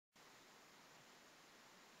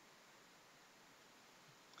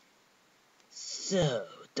So,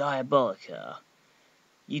 Diabolica,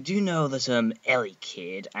 you do know that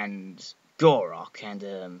Ellykid and Gorok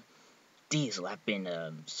and Diesel have been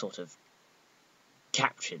sort of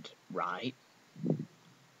captured, right?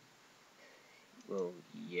 Well,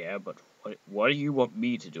 yeah, but what do you want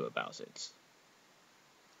me to do about it?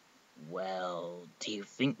 Well, do you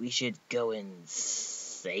think we should go and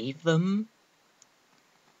save them?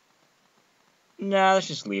 Nah, let's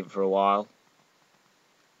just leave it for a while.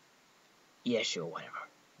 Yeah, sure, whatever.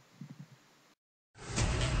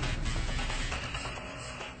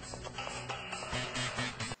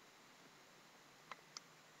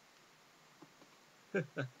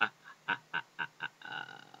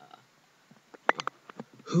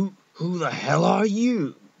 Who the hell are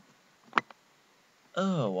you?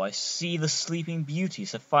 Oh, I see the Sleeping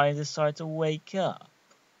Beauties have finally decided to wake up.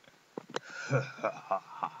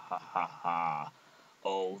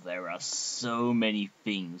 Oh, there are so many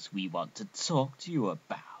things we want to talk to you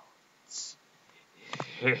about.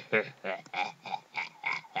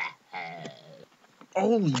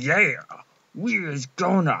 Oh yeah, we're just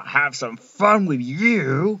gonna have some fun with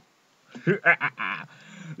you.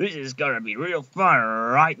 This is gonna be real fun,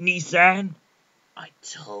 right, Nissan? I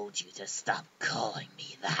told you to stop calling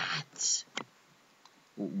me that.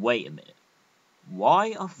 Wait a minute.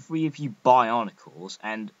 Why are 3 of you bionicles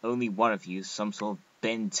and only one of you some sort of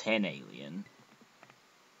Ben 10 alien?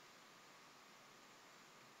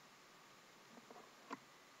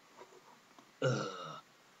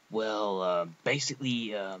 Well,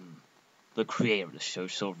 basically, the creator of the show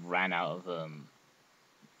sort of ran out of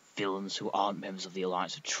villains who aren't members of the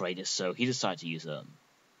Alliance of Traitors, so he decided to use a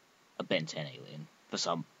Ben 10 alien for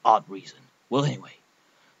some odd reason. Well, anyway,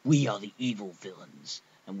 we are the evil villains,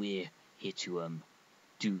 and we're here to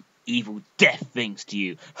do evil death things to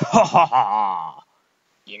you. Ha ha ha!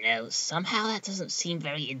 You know, somehow that doesn't seem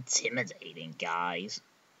very intimidating, guys.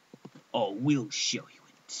 Oh, we'll show you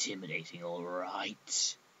intimidating,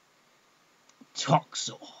 alright.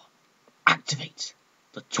 Toxor, activate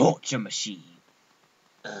the torture machine.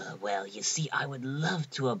 Well, you see, I would love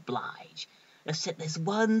to oblige, except there's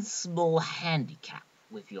one small handicap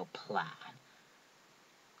with your plan.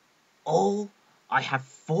 I have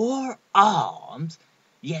 4 arms,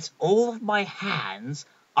 yet all of my hands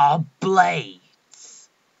are blades.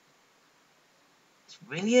 It's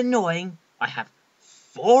really annoying. I have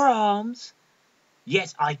 4 arms,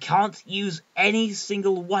 yet I can't use any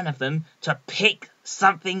single one of them to pick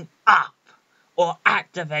something up or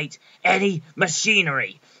activate any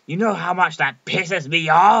machinery. You know how much that pisses me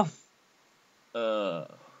off?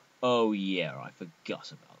 Oh yeah, I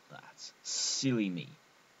forgot about that. Silly me.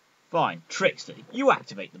 Fine, Trickster, you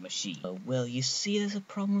activate the machine. Well, you see there's a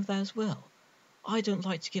problem with that as well. I don't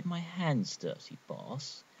like to get my hands dirty,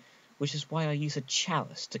 boss. Which is why I use a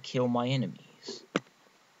chalice to kill my enemies.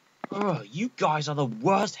 Ugh, you guys are the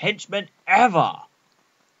worst henchmen ever!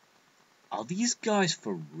 Are these guys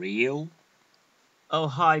for real? Oh,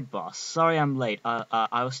 hi, boss. Sorry I'm late.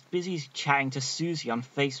 I was busy chatting to Susie on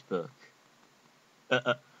Facebook.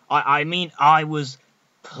 I mean, I was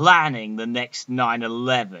planning the next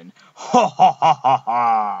 9/11. Ha ha ha ha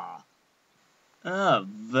ha! Ah,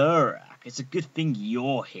 Verak, it's a good thing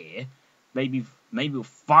you're here. Maybe we'll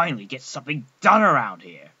finally get something done around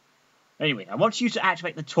here. Anyway, I want you to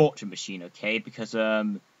activate the torture machine, okay? Because,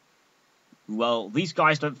 well, these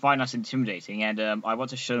guys don't find us intimidating, and, I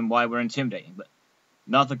want to show them why we're intimidating, but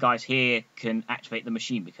none of the guys here can activate the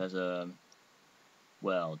machine because,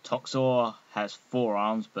 well, Toxor has 4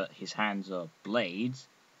 arms, but his hands are blades,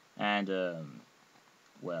 and,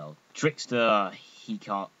 well, Trickster, he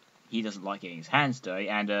doesn't like getting his hands dirty,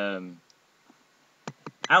 and,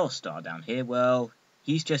 Alistar down here, well,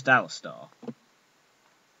 he's just Alistar.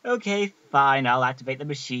 Okay, fine, I'll activate the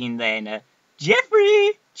machine then.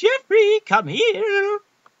 Jeffory, come here!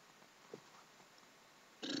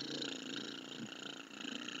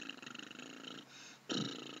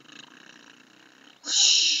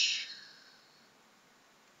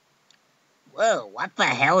 Whoa, what the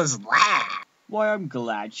hell is that? Why, I'm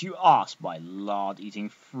glad you asked, my lard-eating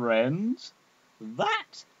friends.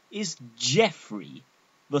 That is Jeffory,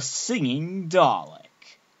 the singing Dalek.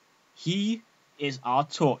 He is our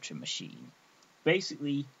torture machine.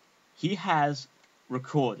 Basically, he has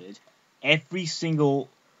recorded every single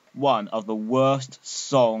one of the worst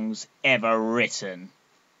songs ever written.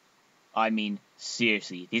 I mean,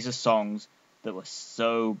 seriously, these are songs that were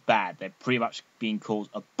so bad, they're pretty much being called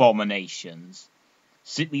abominations.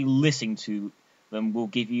 Simply listening to them will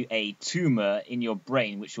give you a tumor in your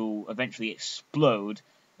brain which will eventually explode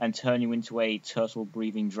and turn you into a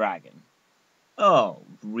turtle-breathing dragon. Oh,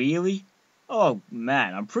 really? Oh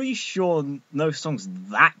man, I'm pretty sure no song's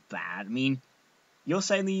that bad. I mean, you're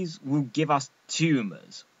saying these will give us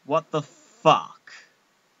tumors. What the fuck?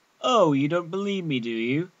 Oh, you don't believe me, do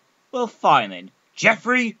you? Well, fine then.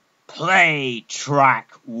 Jeffory, play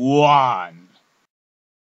track 1.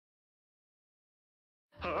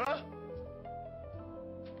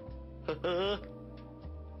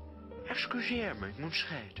 Excuseer me, ik moet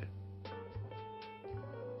schijten.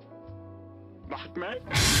 Mag ik mee?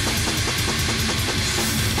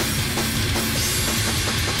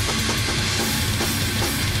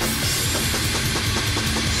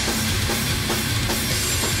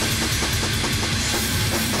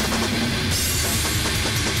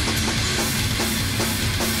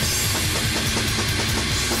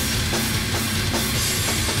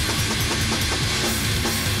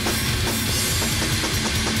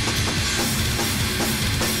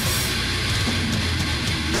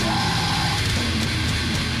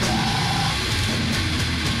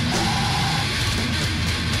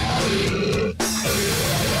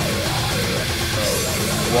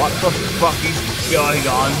 What the fuck is going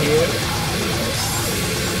on here?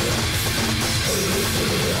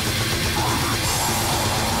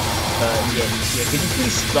 Yeah, can you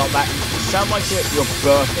please stop that? You sound like you're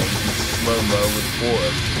birthing in slow-mo with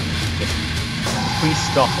forward. Please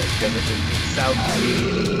stop it, because it sounds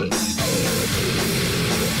really...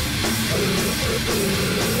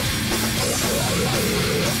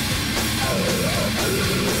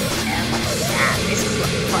 This is the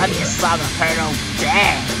funniest song I've heard all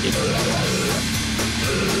day.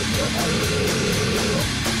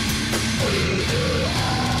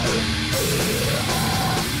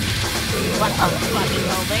 What the fuck is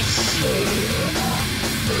all this shit?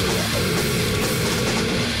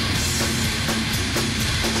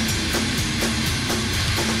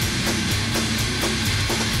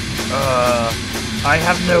 I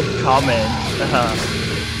have no comment.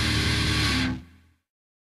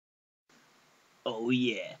 Oh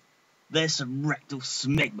yeah, there's some rectal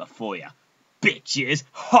smegma for ya, bitches!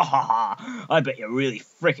 Ha ha ha! I bet you're really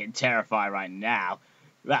freaking terrified right now.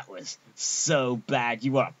 That was so bad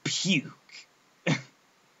you wanna puke.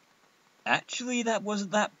 Actually, that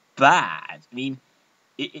wasn't that bad. I mean,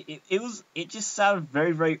 it just sounded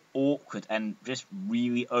very, very awkward and just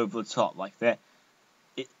really over the top. Like that,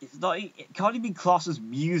 it can't even be classed as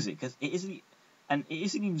music because it isn't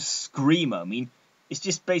even screamo. I mean, it's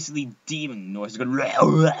just basically demon noise going like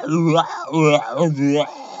that.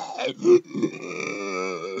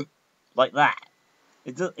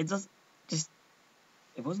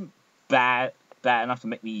 It wasn't bad enough to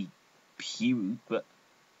make me puke, but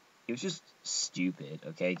it was just stupid.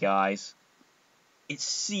 Okay, guys. It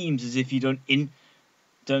seems as if you don't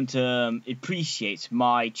appreciate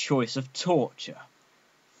my choice of torture.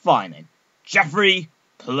 Fine then, Jeffory,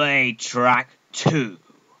 play track 2.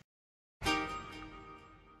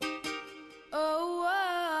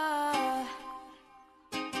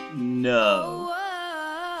 No,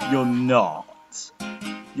 you're not.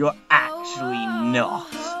 You're actually not.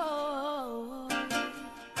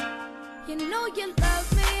 You know you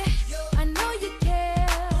love me, I know you care.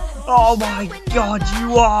 Oh my god,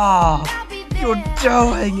 you are! You're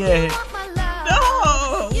doing it!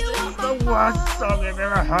 No! This is the worst song I've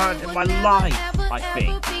ever heard in my life, I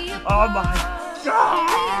think. Oh my god!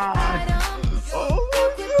 Oh my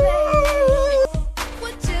god!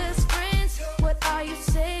 We're just friends, what are you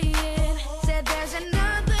saying? Said there's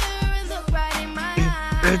another look right in my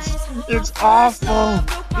eyes. It's awful!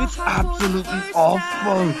 It's absolutely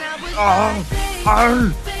awful! Oh!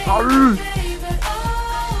 Oh! Oh!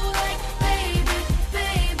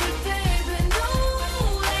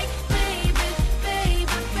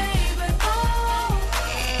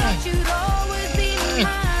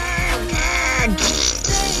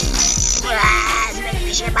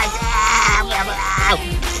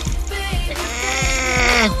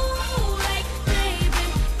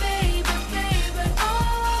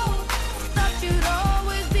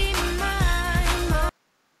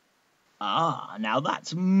 Ah, now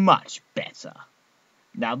that's much better.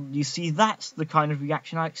 Now, you see, that's the kind of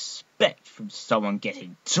reaction I expect from someone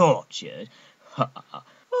getting tortured.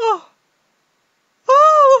 Oh.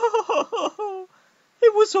 Oh.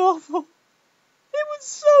 It was awful. It was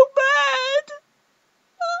so bad.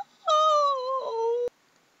 Oh.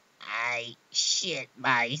 I shit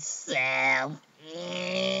myself.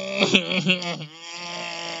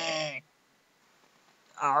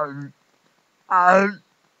 I'll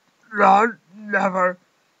never,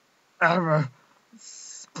 ever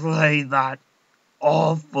play that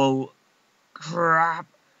awful crap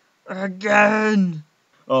again.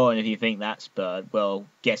 Oh, and if you think that's bad, well,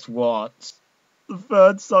 guess what? The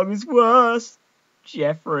third song is worse.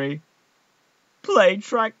 Jeffory, play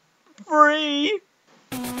track 3.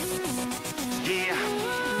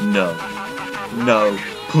 No. No,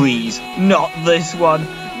 please, not this one.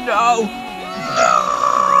 No. No.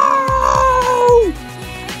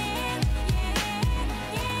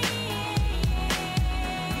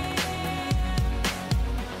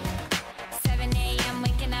 7 a.m.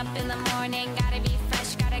 waking up in the morning, gotta be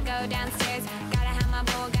fresh, gotta go downstairs, gotta have my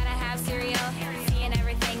bowl, gotta have cereal, seeing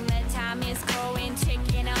everything, the time is going,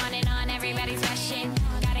 ticking on and on, everybody's rushing,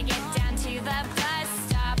 gotta get down to the bus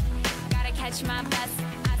stop, gotta catch my bus,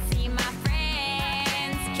 I see my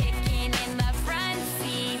friends, kicking in the front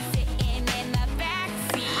seat, sitting in the back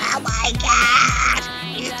seat. Oh my god,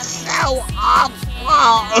 it's so awful.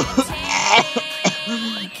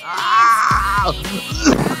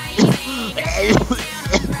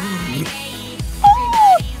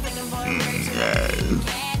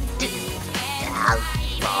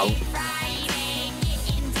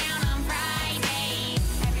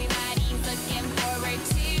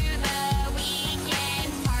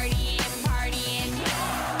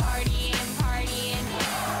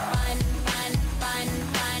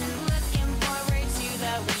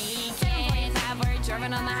 On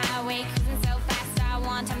the highway, cruising so fast, I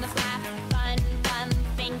want time to fly. Fun, fun,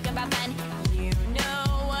 think about fun. You know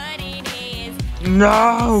what it is.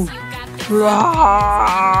 No. You got the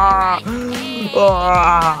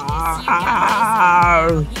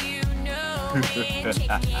you know it. Kicking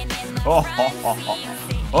in the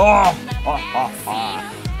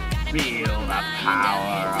Feel the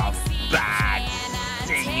power of bad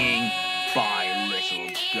singing by little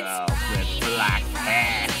girls with black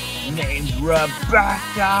hair named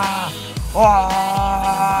Rebecca.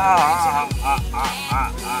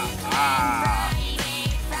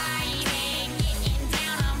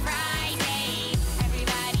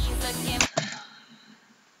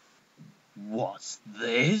 What's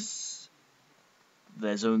this?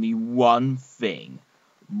 There's only one thing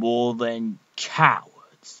more than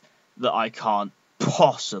cowards that I can't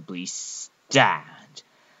possibly stand,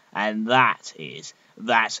 and that is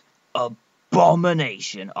that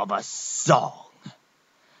abomination of a song.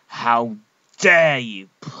 How dare you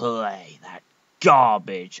play that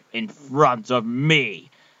garbage in front of me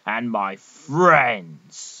and my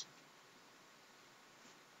friends?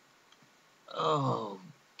 Oh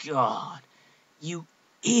God, you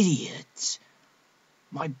idiot!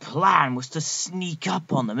 My plan was to sneak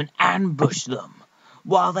up on them and ambush them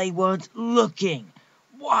while they weren't looking.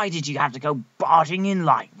 Why did you have to go barging in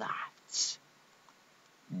like that?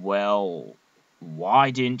 Well,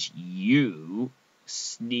 why didn't you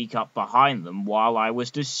sneak up behind them while I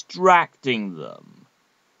was distracting them?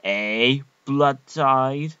 Eh,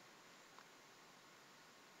 Blood-Tide?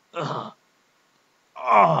 Ugh.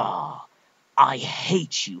 Oh, I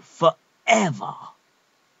hate you forever.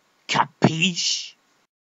 Capiche?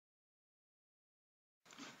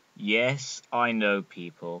 Yes, I know,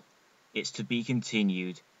 people. It's to be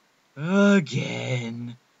continued.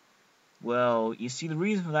 Again. Well, you see, the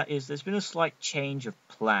reason for that is there's been a slight change of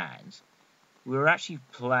plans. We were actually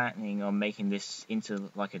planning on making this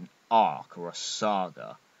into like an arc or a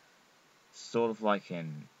saga. Sort of like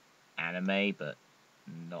an anime, but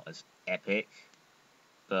not as epic.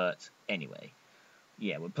 But anyway.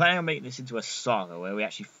 Yeah, we're planning on making this into a saga where we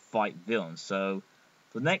actually fight villains. So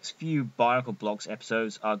the next few Bionicle Blogs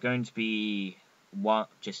episodes are going to be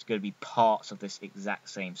just going to be parts of this exact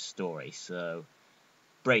same story. So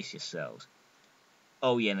brace yourselves.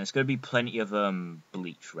 Oh yeah, and there's going to be plenty of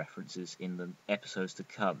Bleach references in the episodes to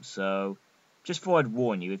come. So just thought I'd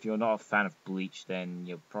warn you, if you're not a fan of Bleach, then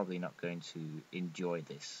you're probably not going to enjoy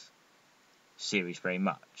this series very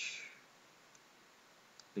much.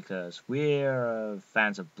 Because we're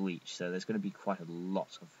fans of Bleach, so there's going to be quite a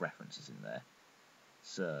lot of references in there.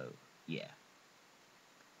 So, yeah.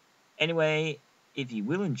 Anyway, if you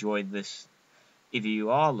will enjoy this, if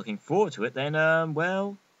you are looking forward to it, then,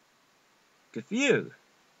 well, good for you.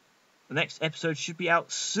 The next episode should be out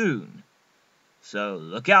soon. So,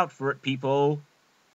 look out for it, people.